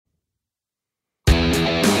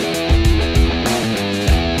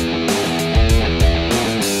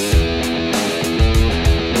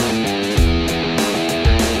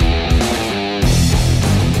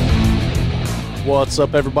What's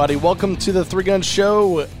up, everybody? Welcome to the Three Gun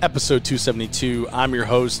Show, episode 272. I'm your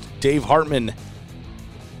host, Dave Hartman,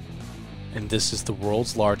 and this is the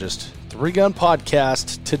world's largest Three Gun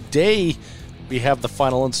podcast. Today, we have the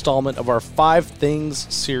final installment of our 5 Things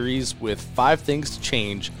series with 5 things to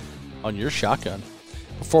change on your shotgun.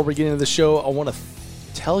 Before we get into the show, I want to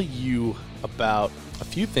tell you about a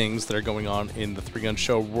few things that are going on in the Three Gun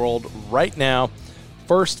Show world right now.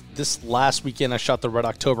 First, this last weekend, I shot the Red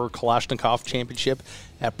October Kalashnikov Championship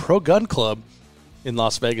at Pro Gun Club in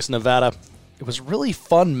Las Vegas, Nevada. It was a really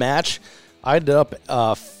fun match. I ended up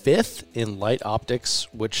 5th in light optics,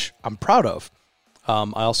 which I'm proud of.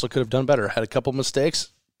 I also could have done better. Had a couple mistakes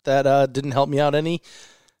that didn't help me out any,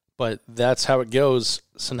 but that's how it goes.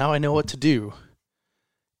 So now I know what to do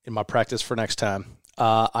in my practice for next time.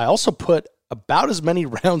 I also put about as many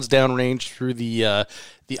rounds downrange through the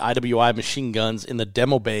IWI machine guns in the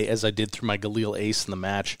demo bay as I did through my Galil Ace in the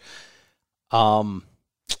match. I'd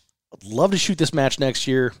love to shoot this match next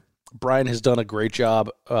year. Brian has done a great job.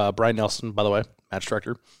 Brian Nelson, by the way, match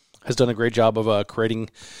director, has done a great job of creating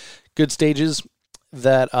good stages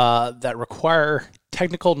that require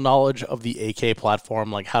technical knowledge of the AK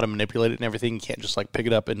platform, like how to manipulate it and everything. You can't just like pick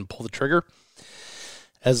it up and pull the trigger,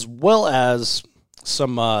 as well as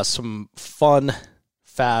some fun,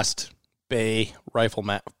 fast bay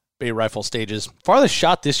rifle stages. Farthest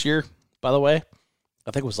shot this year, by the way,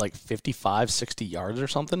 I think it was like 55, 60 yards or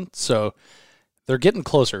something. So they're getting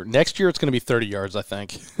closer. Next year, it's going to be 30 yards, I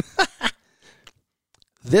think.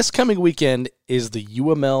 This coming weekend is the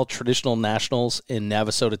UML Traditional Nationals in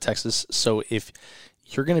Navasota, Texas. So if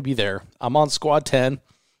you're going to be there, I'm on Squad 10.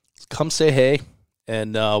 Come say hey,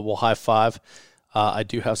 and we'll high five. I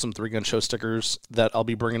do have some Three Gun Show stickers that I'll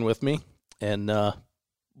be bringing with me, and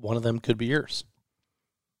one of them could be yours.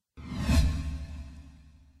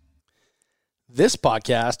 This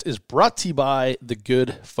podcast is brought to you by the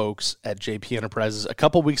good folks at JP Enterprises. A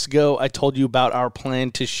couple weeks ago, I told you about our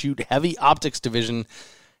plan to shoot Heavy Optics Division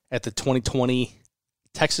at the 2020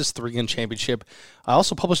 Texas Three Gun Championship. I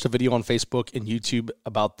also published a video on Facebook and YouTube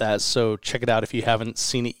about that, so check it out if you haven't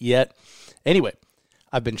seen it yet. Anyway,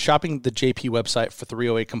 I've been shopping the JP website for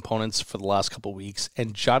 308 components for the last couple weeks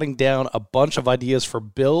and jotting down a bunch of ideas for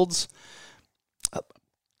builds.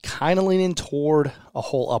 Kind of leaning toward a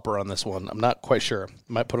whole upper on this one. I'm not quite sure.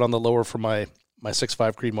 Might put it on the lower for my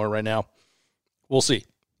 6.5 Creedmoor right now. We'll see.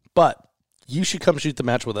 But you should come shoot the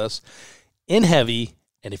match with us in heavy,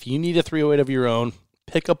 and if you need a 308 of your own,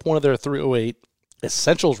 pick up one of their 308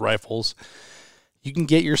 Essentials rifles. You can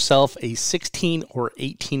get yourself a 16 or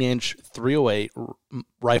 18-inch 308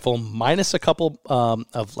 rifle minus a couple of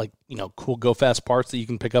cool go fast parts that you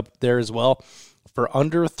can pick up there as well for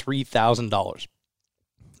under $3,000.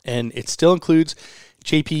 And it still includes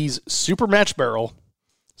JP's Super Match Barrel,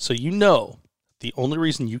 so you know the only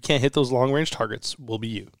reason you can't hit those long-range targets will be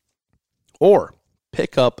you. Or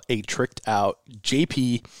pick up a tricked-out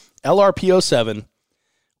JP LRP07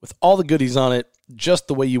 with all the goodies on it, just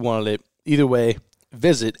the way you wanted it. Either way,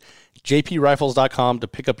 visit jprifles.com to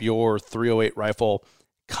pick up your 308 rifle.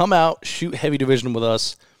 Come out, shoot Heavy Division with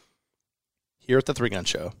us here at the Three Gun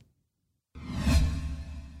Show.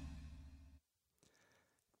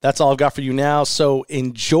 That's all I've got for you now. So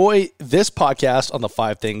enjoy this podcast on the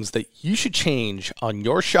 5 things that you should change on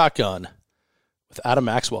your shotgun with Adam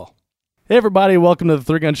Maxwell. Hey, everybody. Welcome to the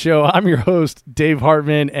Three Gun Show. I'm your host, Dave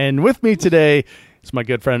Hartman, and with me today is my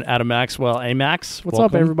good friend, Adam Maxwell. Hey, Max. What's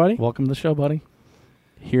up, everybody? Welcome to the show, buddy.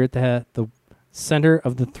 Here at the center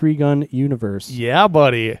of the Three Gun universe. Yeah,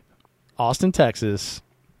 buddy. Austin, Texas.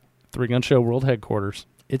 Three Gun Show World Headquarters.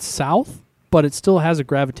 It's south, but it still has a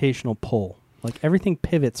gravitational pull. Like, everything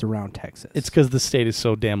pivots around Texas. It's because the state is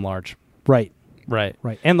so damn large. Right.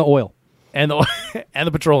 And the oil. And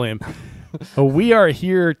the petroleum. We are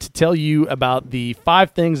here to tell you about the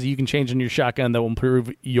 5 things that you can change in your shotgun that will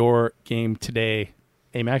improve your game today.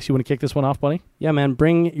 Hey, Max, you want to kick this one off, buddy? Yeah, man.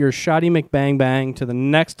 Bring your Shoddy McBang Bang to the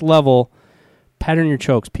next level. Pattern your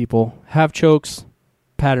chokes, people. Have chokes.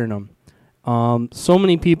 Pattern them. So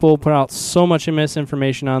many people put out so much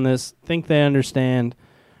misinformation on this, think they understand,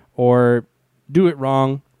 or do it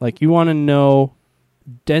wrong. Like, you want to know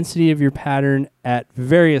density of your pattern at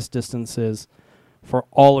various distances for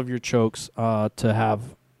all of your chokes to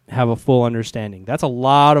have a full understanding. That's a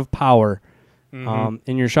lot of power in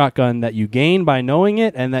your shotgun that you gain by knowing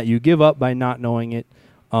it and that you give up by not knowing it.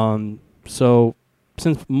 So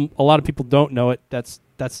since a lot of people don't know it, that's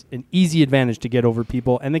an easy advantage to get over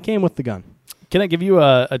people, and they came with the gun. Can I give you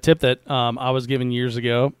a tip that I was given years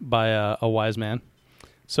ago by a wise man?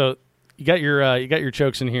 So you got your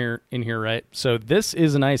chokes in here, right? So this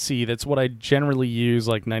is an IC. That's what I generally use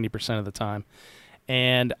like 90% of the time.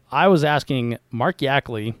 And I was asking Mark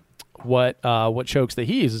Yackley what chokes that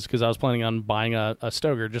he uses because I was planning on buying a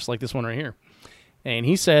Stoeger just like this one right here. And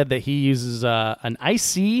he said that he uses an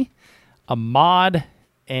IC, a mod,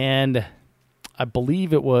 and I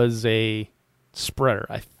believe it was a spreader,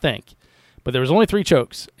 I think. But there was only 3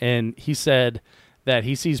 chokes, and he said that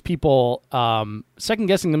he sees people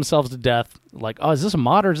second-guessing themselves to death, like, oh, is this a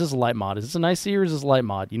mod or is this a light mod? Is this an IC or is this a light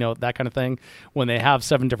mod? You know, that kind of thing, when they have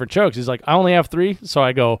 7 different chokes. He's like, I only have 3, so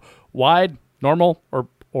I go wide, normal,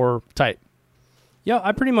 or tight. Yeah,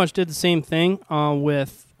 I pretty much did the same thing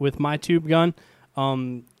with my tube gun.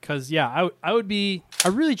 Because, I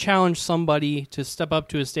really challenge somebody to step up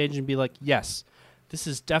to a stage and be like, yes, this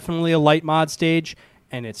is definitely a light mod stage,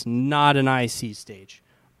 and it's not an IC stage.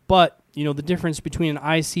 But, you know, the difference between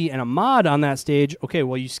an IC and a mod on that stage, okay,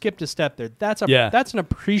 well, you skipped a step there. That's an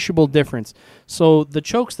appreciable difference. So the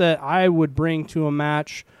chokes that I would bring to a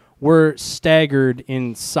match were staggered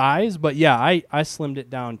in size, but yeah, I slimmed it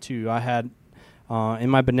down too. I had, in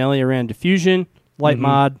my Benelli, I ran diffusion, light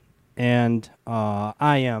mod, and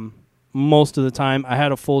IM most of the time. I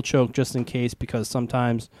had a full choke just in case because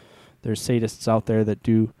sometimes there's sadists out there that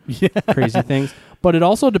do crazy things. But it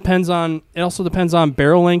also depends on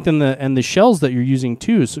barrel length and the shells that you're using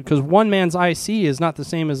too. So because one man's IC is not the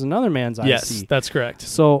same as another man's IC. Yes, that's correct.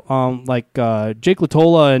 So Jake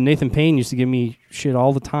Latola and Nathan Payne used to give me shit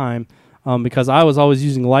all the time because I was always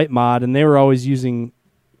using light mod and they were always using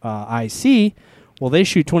IC. Well, they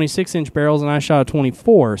shoot 26-inch barrels and I shot a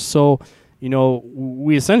 24. So, you know,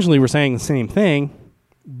 we essentially were saying the same thing,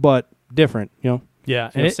 but different, you know.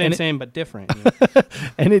 Yeah, and same but different. You know?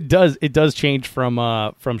 And it does change from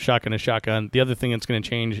shotgun to shotgun. The other thing that's going to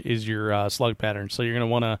change is your slug pattern. So you're going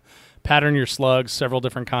to want to pattern your slugs, several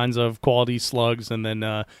different kinds of quality slugs, and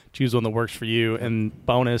then choose one that works for you. And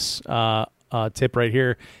bonus tip right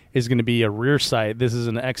here is going to be a rear sight. This is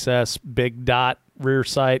an XS big dot rear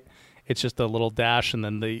sight. It's just a little dash, and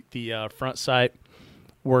then the front sight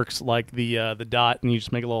works like the dot, and you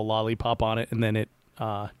just make a little lollipop on it, and then it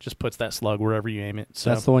just puts that slug wherever you aim it. So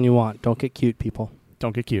that's the one you want. Don't get cute, people.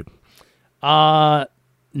 Don't get cute.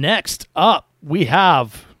 Next up, we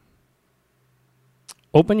have...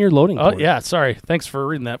 Open your loading port. Oh, yeah, sorry. Thanks for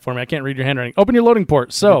reading that for me. I can't read your handwriting. Open your loading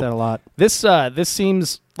port. So I get that a lot. This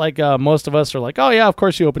seems like most of us are like, oh, yeah, of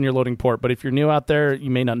course you open your loading port. But if you're new out there, you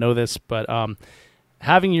may not know this, but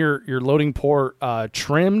having your loading port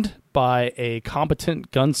trimmed by a competent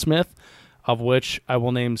gunsmith, of which I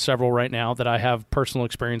will name several right now that I have personal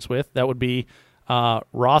experience with. That would be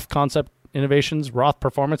Roth Concept Innovations. Roth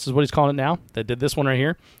Performance is what he's calling it now. That did this one right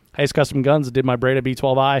here. Hayes Custom Guns that did my Breda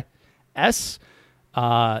B12I S.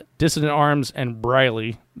 Dissident Arms and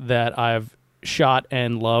Briley that I've shot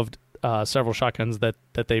and loved several shotguns that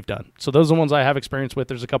they've done. So those are the ones I have experience with.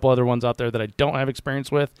 There's a couple other ones out there that I don't have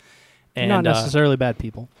experience with. And, not necessarily bad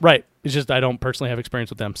people. Right. It's just I don't personally have experience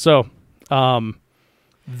with them. So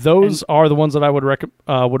those are the ones that I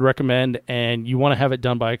would recommend, and you want to have it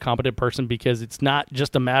done by a competent person because it's not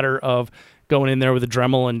just a matter of going in there with a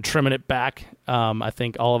Dremel and trimming it back. I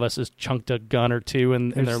think all of us has chunked a gun or two in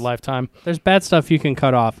their lifetime. There's bad stuff you can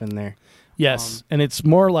cut off in there. Yes, and it's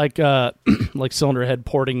more like like cylinder head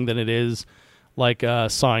porting than it is like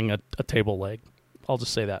sawing a table leg. I'll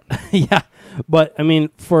just say that. Yeah, but I mean,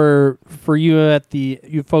 for you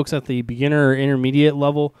folks at the beginner or intermediate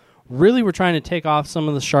level, really we're trying to take off some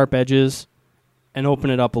of the sharp edges and open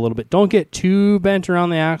it up a little bit. Don't get too bent around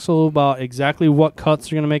the axle about exactly what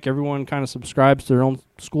cuts you're going to make. Everyone kind of subscribes to their own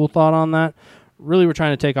school thought on that. Really, we're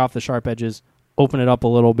trying to take off the sharp edges, open it up a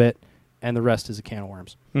little bit, and the rest is a can of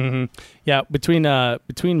worms. Mm-hmm. Yeah,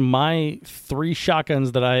 between my 3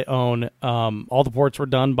 shotguns that I own, all the ports were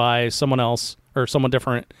done by someone else or someone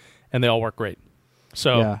different, and they all work great.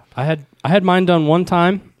 So yeah, I had mine done one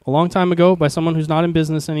time, a long time ago, by someone who's not in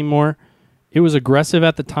business anymore. It was aggressive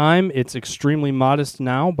at the time. It's extremely modest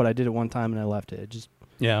now, but I did it one time and I left it. It just,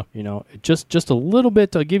 just a little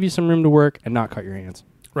bit to give you some room to work and not cut your hands.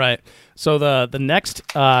 Right. So the next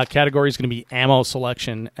category is going to be ammo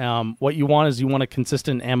selection. What you want is you want a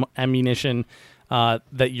consistent ammunition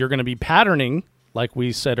that you're going to be patterning, like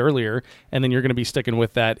we said earlier, and then you're going to be sticking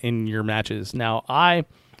with that in your matches. Now, I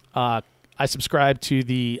subscribe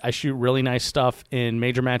to I shoot really nice stuff in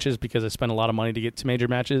major matches because I spend a lot of money to get to major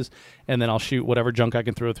matches, and then I'll shoot whatever junk I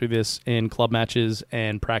can throw through this in club matches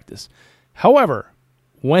and practice. However,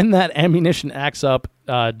 when that ammunition acts up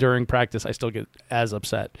during practice, I still get as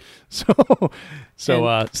upset. So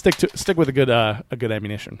stick with a good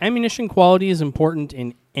ammunition. Ammunition quality is important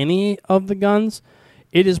in any of the guns.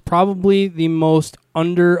 It is probably the most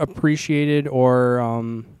underappreciated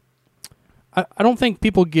or I don't think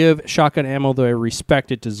people give shotgun ammo the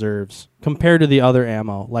respect it deserves compared to the other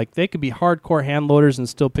ammo. Like, they could be hardcore hand loaders and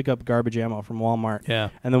still pick up garbage ammo from Walmart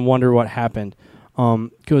and then wonder what happened.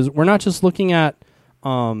 Because we're not just looking at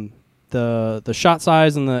the shot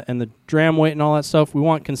size and the dram weight and all that stuff. We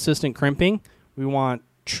want consistent crimping. We want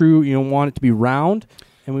true, want it to be round.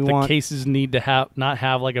 And the cases need to not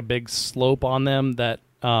have like a big slope on them that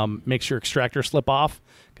makes your extractor slip off,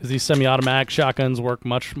 because these semi-automatic shotguns work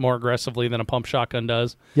much more aggressively than a pump shotgun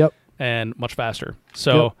does. Yep. And much faster.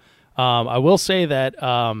 So I will say that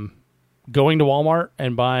going to Walmart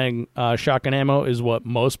and buying shotgun ammo is what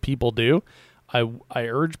most people do. I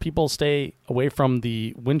urge people to stay away from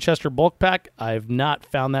the Winchester bulk pack. I've not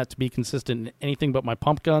found that to be consistent in anything but my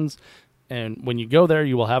pump guns. And when you go there,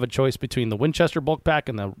 you will have a choice between the Winchester bulk pack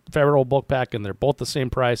and the Federal bulk pack, and they're both the same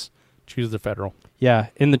price. Choose the Federal. Yeah,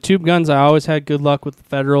 in the tube guns, I always had good luck with the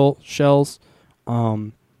Federal shells.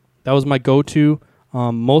 That was my go-to.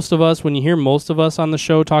 Most of us, when you hear most of us on the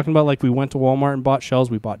show talking about like we went to Walmart and bought shells,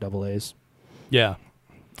 we bought AA's. Yeah.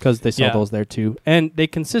 Because they sell those there too. And they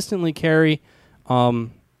consistently carry,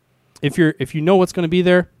 if you know what's going to be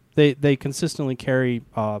there, they consistently carry,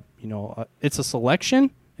 it's a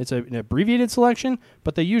selection. It's an abbreviated selection,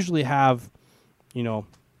 but they usually have,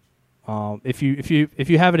 if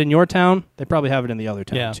you have it in your town, they probably have it in the other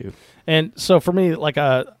town too. And so for me, like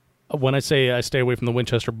when I say I stay away from the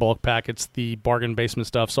Winchester bulk pack, it's the bargain basement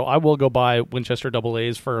stuff. So I will go buy Winchester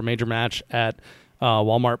AA's for a major match at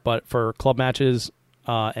Walmart, but for club matches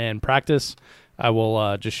and practice, I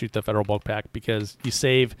will just shoot the Federal bulk pack, because you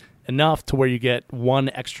save enough to where you get one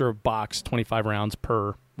extra box, 25 rounds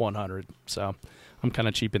per 100. So I'm kind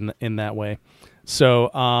of cheap in that way.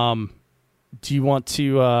 So, do you want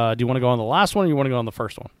to go on the last one, or you want to go on the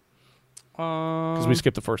first one? Because we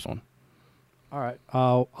skipped the first one. All right,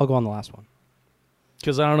 I'll go on the last one.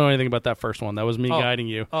 Because I don't know anything about that first one. That was me guiding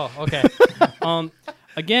you. Oh, okay.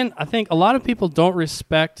 Again, I think a lot of people don't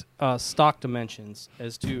respect stock dimensions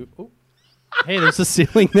as to. Oh, hey, there's a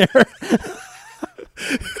ceiling there.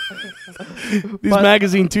 These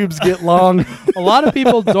magazine tubes get long. A lot of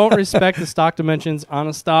people don't respect the stock dimensions on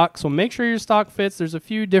a stock, so make sure your stock fits. There's a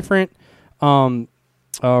few different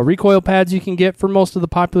recoil pads you can get for most of the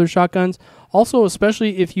popular shotguns. Also,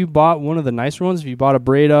 especially if you bought one of the nicer ones, if you bought a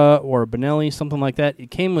Breda or a Benelli, something like that,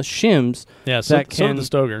 it came with shims. Yeah, so did the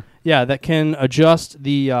Stoeger. Yeah, that can adjust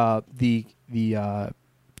the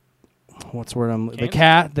what's the word?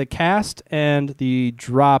 The cast and the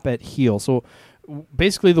drop at heel. So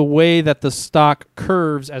basically the way that the stock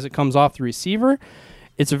curves as it comes off the receiver,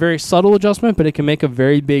 it's a very subtle adjustment, but it can make a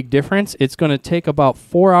very big difference. It's going to take about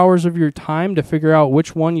 4 hours of your time to figure out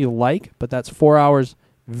which one you like, but that's 4 hours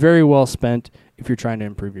very well spent if you're trying to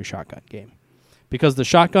improve your shotgun game. Because the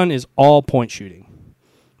shotgun is all point shooting.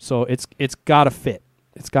 So it's got to fit.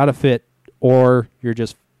 It's got to fit, or you're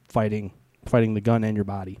just fighting the gun and your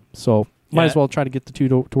body. So might as well try to get the two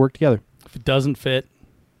to work together. If it doesn't fit,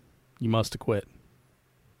 you must acquit.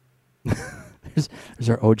 There's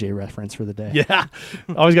our OJ reference for the day. Yeah,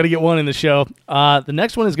 always got to get one in the show. The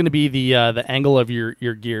next one is going to be the angle of your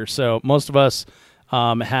gear. So most of us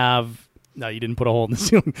have. No, you didn't put a hole in the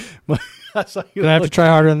ceiling. I have to try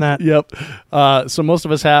harder than that. Yep. So most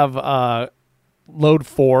of us have load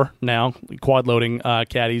 4 now, quad loading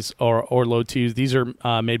caddies or load 2s. These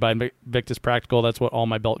are made by Victus Practical. That's what all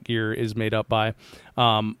my belt gear is made up by.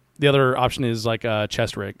 The other option is like a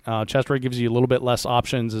chest rig. Chest rig gives you a little bit less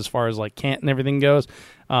options as far as like cant and everything goes.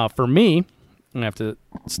 For me, I'm gonna have to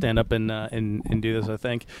stand up and do this, I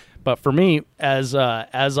think. But for me, as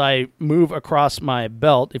I move across my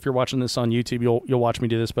belt, if you're watching this on YouTube, you'll watch me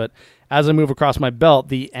do this. But as I move across my belt,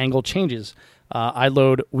 the angle changes. I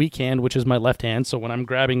load weak hand, which is my left hand. So when I'm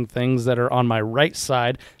grabbing things that are on my right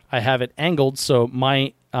side, I have it angled so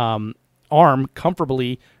my arm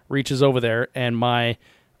comfortably reaches over there, and my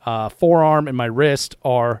forearm and my wrist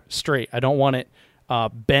are straight. I don't want it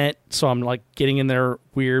bent, so I'm like getting in there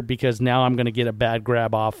weird, because now I'm going to get a bad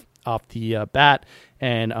grab off the bat,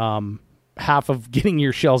 and half of getting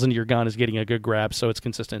your shells into your gun is getting a good grab, so it's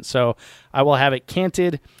consistent. So I will have it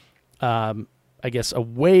canted, I guess,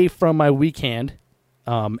 away from my weak hand.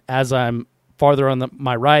 As I'm farther on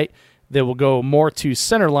my right, they will go more to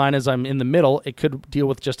center line. As I'm in the middle, it could deal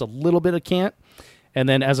with just a little bit of cant. And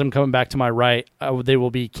then as I'm coming back to my right, they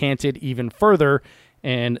will be canted even further,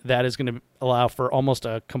 and that is going to allow for almost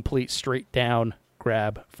a complete straight down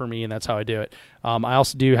grab for me, and that's how I do it. I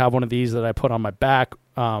also do have one of these that I put on my back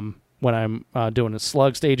when I'm doing the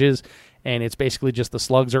slug stages, and it's basically just the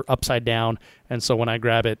slugs are upside down, and so when I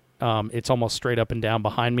grab it, it's almost straight up and down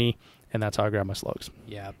behind me, and that's how I grab my slugs.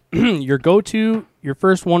 Yeah. Your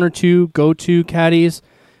first one or two go-to caddies,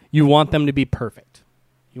 you want them to be perfect.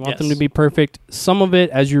 You want them to be perfect. Some of it,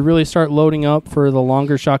 as you really start loading up for the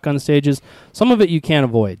longer shotgun stages, some of it you can't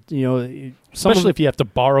avoid. Especially if you have to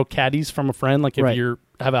borrow caddies from a friend, like if Right. you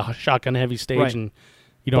have a shotgun-heavy stage Right. and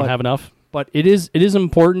you don't have enough. But it is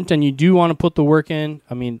important, and you do want to put the work in.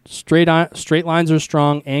 I mean, straight lines are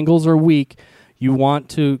strong, angles are weak. You want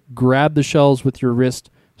to grab the shells with your wrist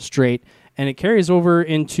straight, and it carries over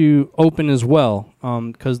into open as well,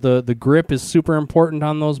 because the grip is super important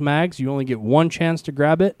on those mags. You only get one chance to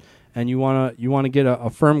grab it, and you want to get a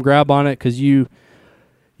firm grab on it, because you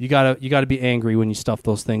gotta be angry when you stuff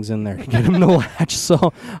those things in there. You get them to latch.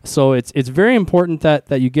 So it's very important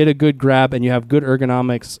that you get a good grab and you have good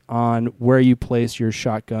ergonomics on where you place your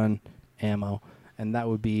shotgun ammo, and that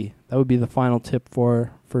would be the final tip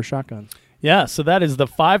for shotguns. Yeah, so that is the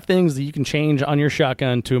 5 things that you can change on your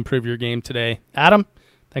shotgun to improve your game today. Adam,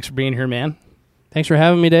 thanks for being here, man. Thanks for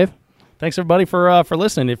having me, Dave. Thanks, everybody, for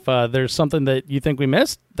listening. If there's something that you think we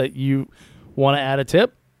missed, that you want to add a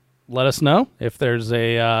tip, let us know. If there's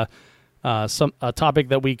a topic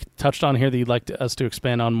that we touched on here that you'd like us to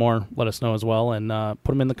expand on more, let us know as well, and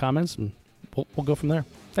put them in the comments, and we'll go from there.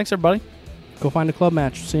 Thanks, everybody. Go find a club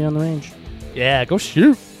match. See you on the range. Yeah, go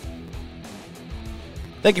shoot.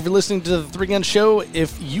 Thank you for listening to the Three Gun Show.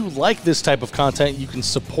 If you like this type of content, you can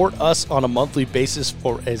support us on a monthly basis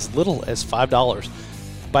for as little as $5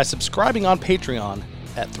 by subscribing on Patreon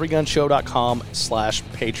at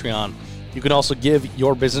threegunshow.com/Patreon. You can also give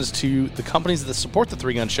your business to the companies that support the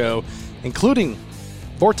Three Gun Show, including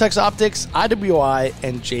Vortex Optics, IWI,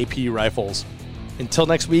 and JP Rifles. Until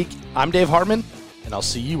next week, I'm Dave Hartman, and I'll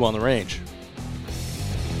see you on the range.